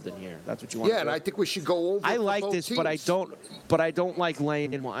involved in here. That's what you want to do. Yeah, and I think we should go over. I for like both this, teams. but I don't like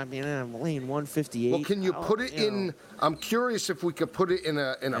laying in. I'm laying 158. Well, can you put it in? I'm curious if we could put it in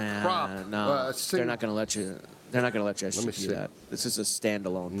a prop. No, they're not going to let you. They're not going to let you Let me see. SGP that. This is a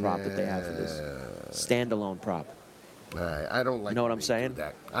standalone prop that they have for this. Standalone prop. I don't like. Know what when I'm they saying? do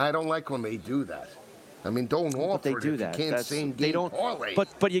that. I don't like when they do that. I mean, don't offer But they it do if that. you can't same game parlay.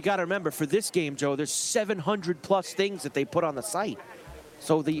 But you got to remember, for this game, Joe, there's 700 plus things that they put on the site.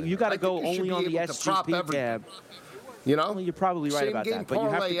 So you got to go think you should only be on the able to prop SGP everything. tab. You know, Well, you're probably right same about game that, but you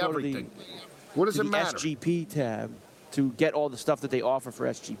have to parlay go everything. to What does the it matter? SGP tab to get all the stuff that they offer for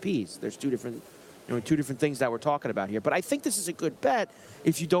SGPs. There's two different things that we're talking about here. But I think this is a good bet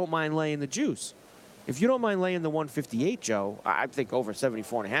if you don't mind laying the juice. If you don't mind laying the 158, Joe, I think over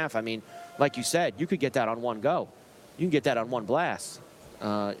 74.5. I mean, like you said, you could get that on one go. You can get that on one blast.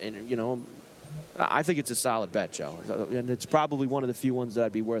 And I think it's a solid bet, Joe. And it's probably one of the few ones that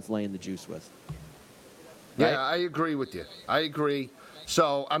I'd be worth laying the juice with. Right? Yeah, I agree with you. I agree.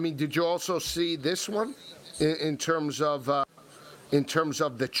 So, I mean, did you also see this one in terms of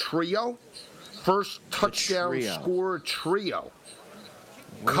the trio? First touchdown trio. scorer trio.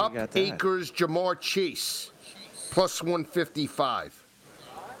 Where you Cup, got that? Akers, Jamar Chase, plus 155.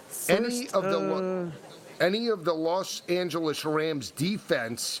 Any of the Los Angeles Rams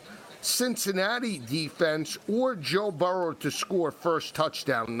defense, Cincinnati defense, or Joe Burrow to score first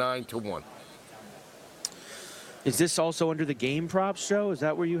touchdown, 9-1. Is this also under the game props, Joe? Is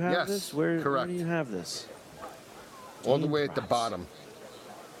that where you have Yes, this? Where correct. do you have this? All the Game way at the props. bottom.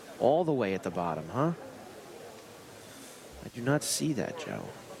 All the way at the bottom, huh? I do not see that, Joe.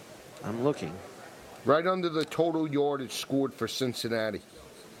 I'm looking. Right under the total yardage scored for Cincinnati.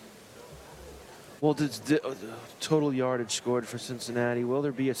 Well, does the total yardage scored for Cincinnati? Will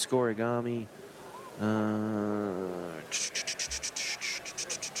there be a scoregami?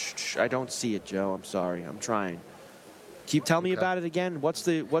 I don't see it, Joe. I'm sorry. I'm trying. Tell me Okay. about it again. What's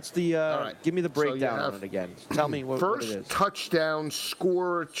the All right. give me the So you breakdown have on it again. Tell me what it First is. touchdown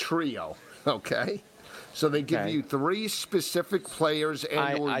scorer trio. Okay? So they give Okay. you three specific players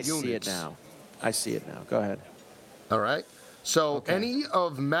and or I units. see it now. I see it now. Go ahead. All right? So Okay. any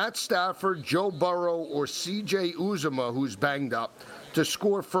of Matt Stafford, Joe Burrow, or C.J. Uzomah, who's banged up, to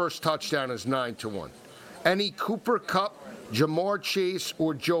score first touchdown is 9-1. Any Cooper Kupp, Jamar Chase,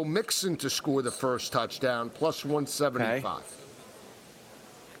 or Joe Mixon to score the first touchdown, plus 175.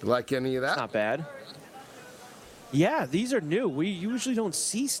 You like any of that? Not bad. Yeah, these are new. We usually don't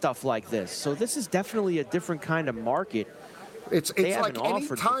see stuff like this. So this is definitely a different kind of market. It's They like haven't any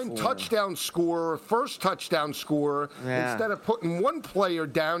offered time before. touchdown scorer, first touchdown scorer, Yeah. instead of putting one player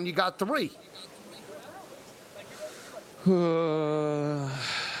down, you got three.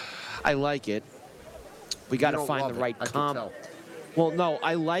 I like it. We got to don't find love the it, right I can comp. tell. Well, no,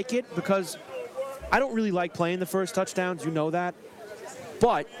 I like it because I don't really like playing the first touchdowns. You know that.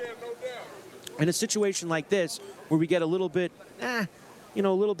 But in a situation like this where we get a little bit, a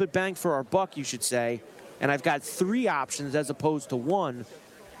little bit bang for our buck, you should say, and I've got 3 options as opposed to 1,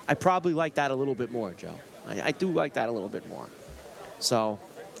 I probably like that a little bit more, Joe. I do like that a little bit more. So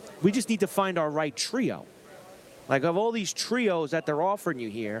we just need to find our right trio. Like, of all these trios that they're offering you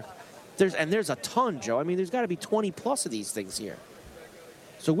here, there's a ton, Joe. I mean, there's got to be 20 plus of these things here.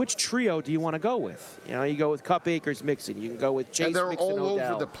 So which trio do you want to go with? You go with Cup, Akers, Mixon. You can go with Chase, and they're Mixon, all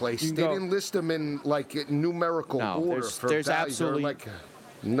Odell. over the place. They didn't list them in like numerical order. There's absolutely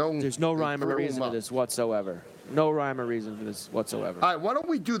there's no rhyme or reason to this whatsoever. No rhyme or reason for this whatsoever. All right, why don't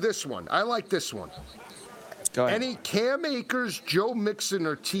we do this one? I like this one. Go ahead. Any Cam Akers, Joe Mixon,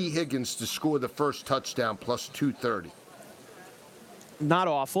 or T. Higgins to score the first touchdown plus 230? Not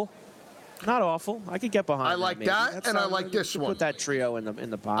awful. Not awful. I could get behind I like that, and I like this one. Put that trio in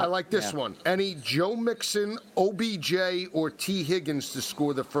the pot. I like this one. Any Joe Mixon, OBJ, or T. Higgins to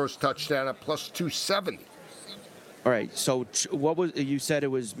score the first touchdown at plus 270? All right. So what was you said?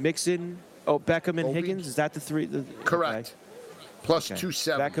 It was Mixon, Beckham, and Higgins. Is that the 3? Correct. Okay. Plus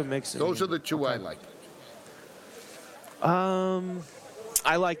 270. Beckham, Mixon. Those are the 2 I like.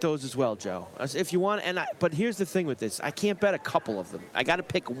 I like those as well, Joe. If you want, but here's the thing with this: I can't bet a couple of them. I got to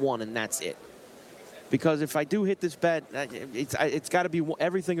pick one, and that's it. Because if I do hit this bet, it's got to be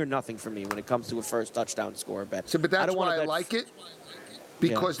everything or nothing for me when it comes to a first touchdown score bet. So, but that's why I like it,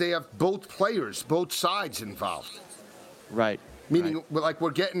 because they have both players, both sides involved. Right. Meaning, like, we're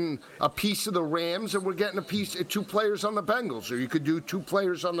getting a piece of the Rams and we're getting a piece, 2 players on the Bengals. Or you could do 2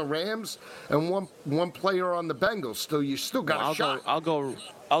 players on the Rams and one player on the Bengals. Still, you still got a shot. I'll go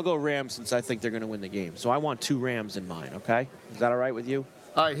Rams since I think they're going to win the game. So I want 2 Rams in mine. Okay, is that all right with you?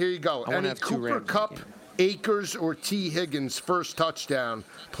 All right, here you go. I want to Any have 2 Cooper Rams Kupp, Akers, or T. Higgins first touchdown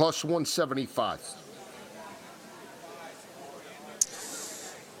plus 175.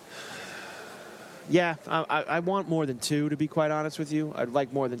 Yeah, I want more than 2, to be quite honest with you. I'd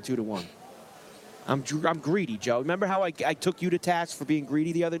like more than 2 to 1. I'm greedy, Joe. Remember how I took you to task for being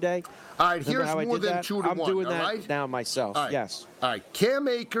greedy the other day? All right, here's more than 2 to 1. I'm doing that right? now myself. All right. Yes. All right, Cam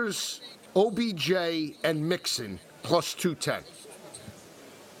Akers, OBJ, and Mixon plus 210.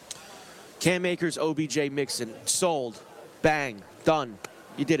 Cam Akers, OBJ, Mixon. Sold. Bang. Done.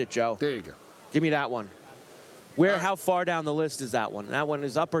 You did it, Joe. There you go. Give me that one. How far down the list is that one? That one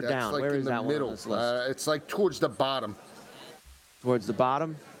is up or down? Like Where in is the that middle. one on this list? It's like towards the bottom. Towards the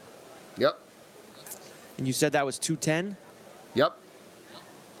bottom? Yep. And you said that was 210? Yep.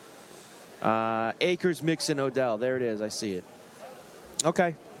 Akers, Mixon, Odell. There it is. I see it.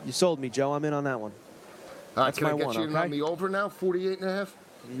 Okay. You sold me, Joe. I'm in on that one. All right, That's can I my get one, you in okay? on the over now, 48.5?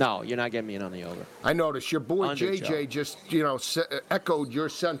 No, you're not getting me in on the over. I noticed your boy Under, JJ Joe. just, echoed your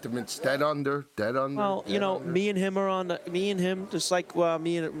sentiments. Dead under. Well, dead under. me and him, just like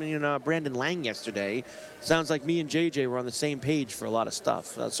me and Brandon Lang yesterday. Sounds like me and JJ were on the same page for a lot of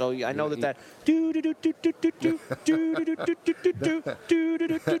stuff. So I know that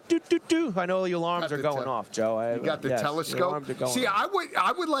I know the alarms are going off, Joe. You got the telescope. See,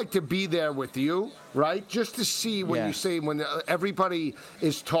 I would like to be there with you, right? Just to see when you say when everybody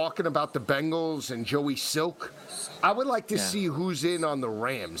is talking about the Bengals and Joey Silk. I would like to see who's in on the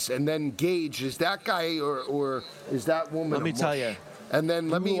Rams and then gauge, is that guy or is that woman? Let me tell you. And then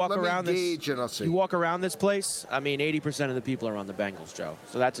let me gauge and I'll see. You walk around this place, I mean, 80% of the people are on the Bengals, Joe.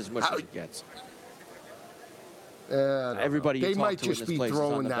 So that's as much as it gets. Everybody they might just be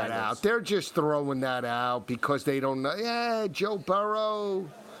throwing that out. They're just throwing that out because they don't know. Yeah, Joe Burrow.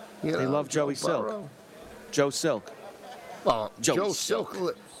 They love Joey Silk. Joe Silk. Well, Joe Silk.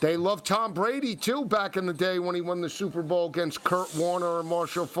 They loved Tom Brady, too, back in the day when he won the Super Bowl against Kurt Warner and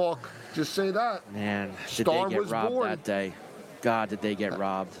Marshall Faulk. Just say that. Man, did they get robbed that day. God, did they get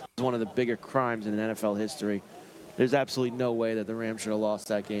robbed. It's one of the bigger crimes in NFL history. There's absolutely no way that the Rams should have lost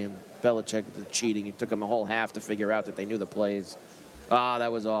that game. Belichick was cheating. It took them a whole half to figure out that they knew the plays.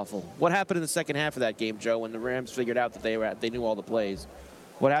 That was awful. What happened in the second half of that game, Joe, when the Rams figured out that they knew all the plays?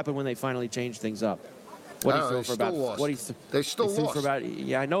 What happened when they finally changed things up? What he threw for about? They still lost. For about,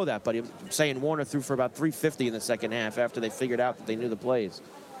 yeah, I know that, but I'm saying Warner threw for about 350 in the second half after they figured out that they knew the plays.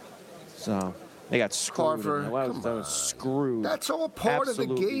 So they got screwed. Carver, that was screwed. That's all part of the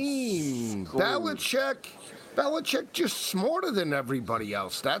game. Belichick just smarter than everybody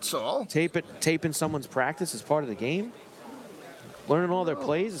else. That's all. Taping someone's practice is part of the game. Learning all their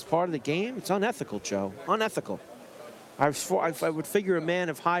plays is part of the game. It's unethical, Joe. Unethical. I would figure a man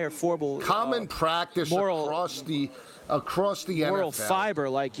of higher common practice across the moral NFL. Fiber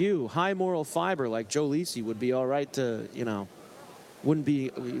like you, high moral fiber like Joe Lisi would be all right to wouldn't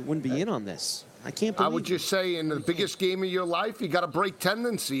be in on this. I can't believe I would just say, in the biggest game of your life, you got a break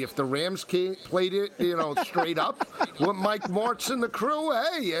tendency. If the Rams played it, straight up, with Mike Martz and the crew,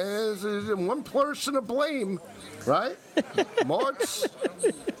 hey, there's one person to blame, right? Martz.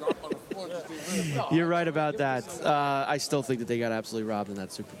 You're right about that. I still think that they got absolutely robbed in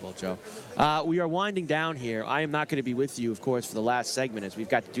that Super Bowl, Joe. We are winding down here. I am not going to be with you, of course, for the last segment, as we've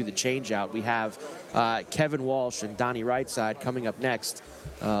got to do the change-out. We have Kevin Walsh and Donnie Rightside coming up next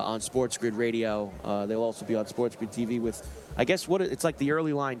on Sports Grid Radio. They'll also be on Sports Grid TV with, I guess, it's like the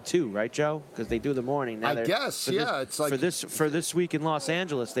early line too, right, Joe? Because they do the morning. Now I guess, yeah. It's like for this week in Los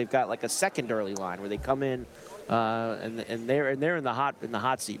Angeles, they've got like a second early line where they come in and they're in the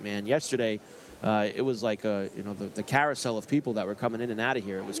hot seat, man. Yesterday, it was like the carousel of people that were coming in and out of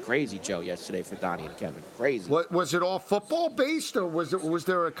here. It was crazy, Joe, yesterday for Donnie and Kevin. Crazy. What, was it all football based, or was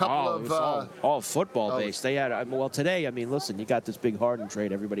there a couple of? It was all football based. They had today. I mean, listen, you got this big Harden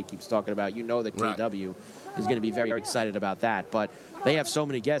trade. Everybody keeps talking about. You know that KW is going to be very excited about that, but. They have so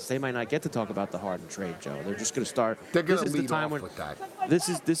many guests, they might not get to talk about the Harden trade, Joe. They're just going to start. They're going to lead off with that. This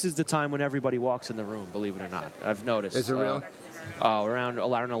is the time when everybody walks in the room, believe it or not. I've noticed. Is it real? Around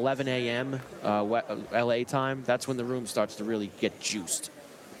 11 a.m. L.A. time, that's when the room starts to really get juiced.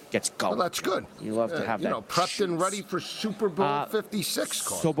 Gets going. Well, that's good. You love to have that. Prepped and ready for Super Bowl 56.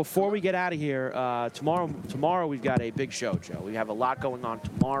 So before we get out of here, tomorrow we've got a big show, Joe. We have a lot going on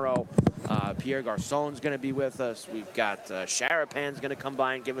tomorrow. Pierre Garçon's going to be with us. We've got Sharapan's going to come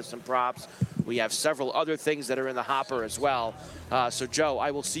by and give us some props. We have several other things that are in the hopper as well. So, Joe,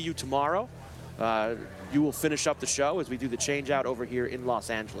 I will see you tomorrow. You will finish up the show as we do the change-out over here in Los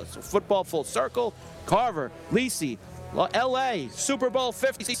Angeles. So football full circle, Carver, Lisi, L.A., Super Bowl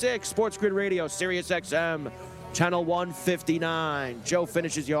 56, Sports Grid Radio, Sirius XM, Channel 159. Joe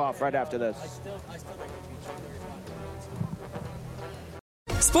finishes you off right after this.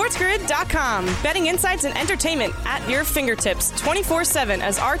 SportsGrid.com. Betting insights and entertainment at your fingertips 24/7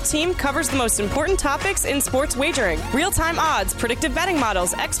 as our team covers the most important topics in sports wagering. Real-time odds, predictive betting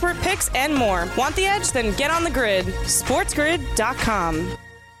models, expert picks, and more. Want the edge? Then get on the grid. SportsGrid.com.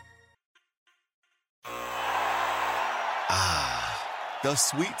 The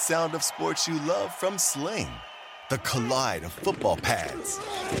sweet sound of sports you love from Sling. The collide of football pads.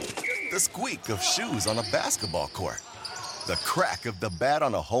 The squeak of shoes on a basketball court. The crack of the bat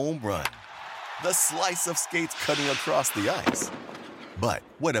on a home run. The slice of skates cutting across the ice. But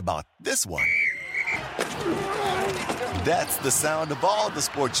what about this one? That's the sound of all the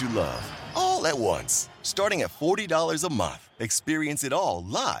sports you love, all at once. Starting at $40 a month. Experience it all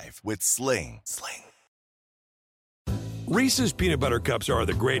live with Sling. Reese's Peanut Butter Cups are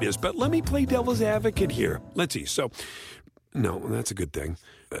the greatest, but let me play devil's advocate here. Let's see. So, no, that's a good thing.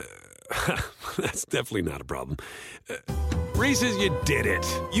 That's definitely not a problem. Reese's, you did it.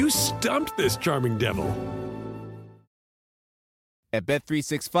 You stumped this charming devil. At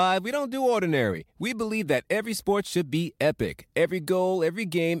Bet365, we don't do ordinary. We believe that every sport should be epic. Every goal, every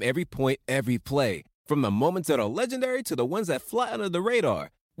game, every point, every play. From the moments that are legendary to the ones that fly under the radar.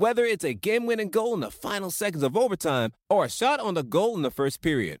 Whether it's a game-winning goal in the final seconds of overtime or a shot on the goal in the first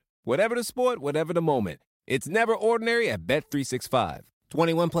period. Whatever the sport, whatever the moment. It's never ordinary at Bet365.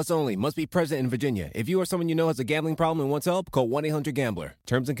 21 plus only. Must be present in Virginia. If you or someone you know has a gambling problem and wants help, call 1-800-GAMBLER.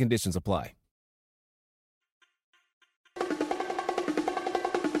 Terms and conditions apply.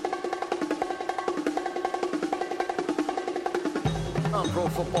 On Pro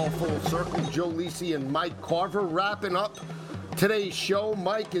Football Full Circle, Joe Lisi and Mike Carver wrapping up today's show.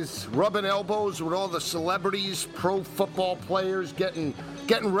 Mike is rubbing elbows with all the celebrities, pro football players, getting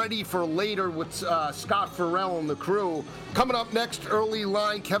ready for later with Scott Farrell and the crew. Coming up next, early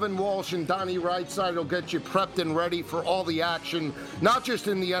line, Kevin Walsh and Donnie Rightside will get you prepped and ready for all the action, not just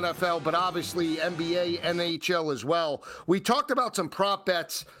in the NFL, but obviously NBA, NHL as well. We talked about some prop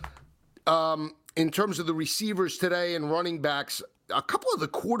bets in terms of the receivers today and running backs. A couple of the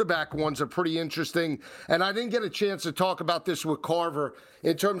quarterback ones are pretty interesting, and I didn't get a chance to talk about this with Carver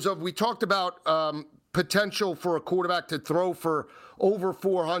in terms of, we talked about potential for a quarterback to throw for over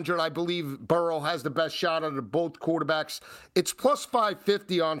 400. I believe Burrow has the best shot out of both quarterbacks. It's plus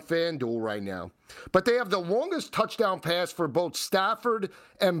 550 on FanDuel right now. But they have the longest touchdown pass for both Stafford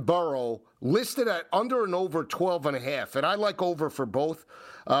and Burrow listed at under and over 12.5, and I like over for both.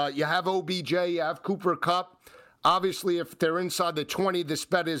 You have OBJ, you have Cooper Kupp. Obviously, if they're inside the 20, this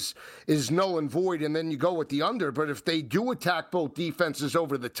bet is null and void, and then you go with the under. But if they do attack both defenses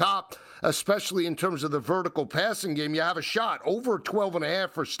over the top, especially in terms of the vertical passing game, you have a shot. Over 12.5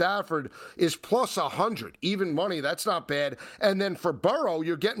 for Stafford is plus 100. Even money, that's not bad. And then for Burrow,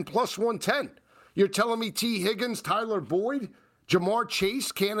 you're getting plus 110. You're telling me T. Higgins, Tyler Boyd, Jamar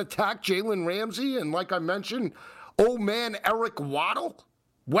Chase can't attack Jalen Ramsey. And like I mentioned, old man Eric Waddle.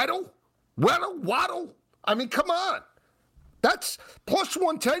 I mean, come on. That's plus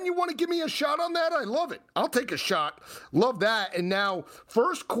 110. You want to give me a shot on that? I love it. I'll take a shot. Love that. And now,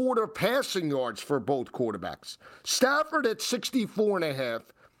 first quarter passing yards for both quarterbacks. Stafford at 64.5.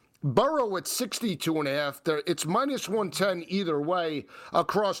 Burrow at 62.5. It's minus 110 either way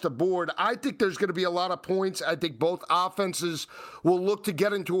across the board. I think there's going to be a lot of points. I think both offenses will look to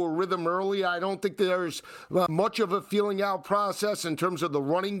get into a rhythm early. I don't think there's much of a feeling out process in terms of the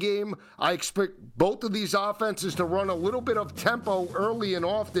running game. I expect both of these offenses to run a little bit of tempo early and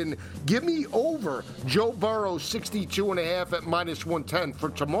often. Give me over Joe Burrow 62.5 at minus 110. For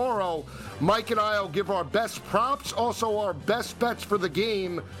tomorrow, Mike and I will give our best props, also our best bets for the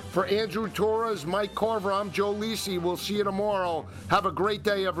game. For Andrew Torres, Mike Carver, I'm Joe Lisi. We'll see you tomorrow. Have a great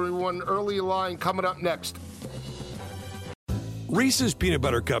day, everyone. Early line coming up next. Reese's Peanut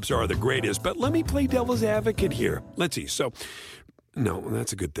Butter Cups are the greatest, but let me play devil's advocate here. Let's see. So, no,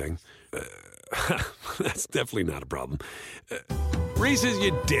 that's a good thing. That's definitely not a problem. Reese's,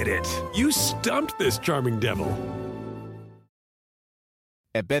 you did it. You stumped this charming devil.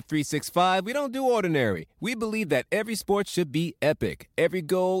 At Bet365, we don't do ordinary. We believe that every sport should be epic. Every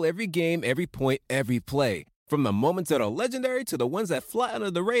goal, every game, every point, every play. From the moments that are legendary to the ones that fly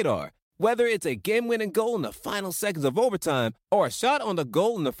under the radar. Whether it's a game-winning goal in the final seconds of overtime or a shot on the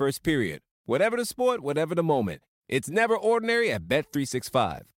goal in the first period. Whatever the sport, whatever the moment. It's never ordinary at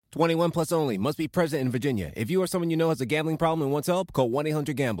Bet365. 21 plus only. Must be present in Virginia. If you or someone you know has a gambling problem and wants help, call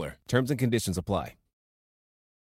 1-800-GAMBLER. Terms and conditions apply.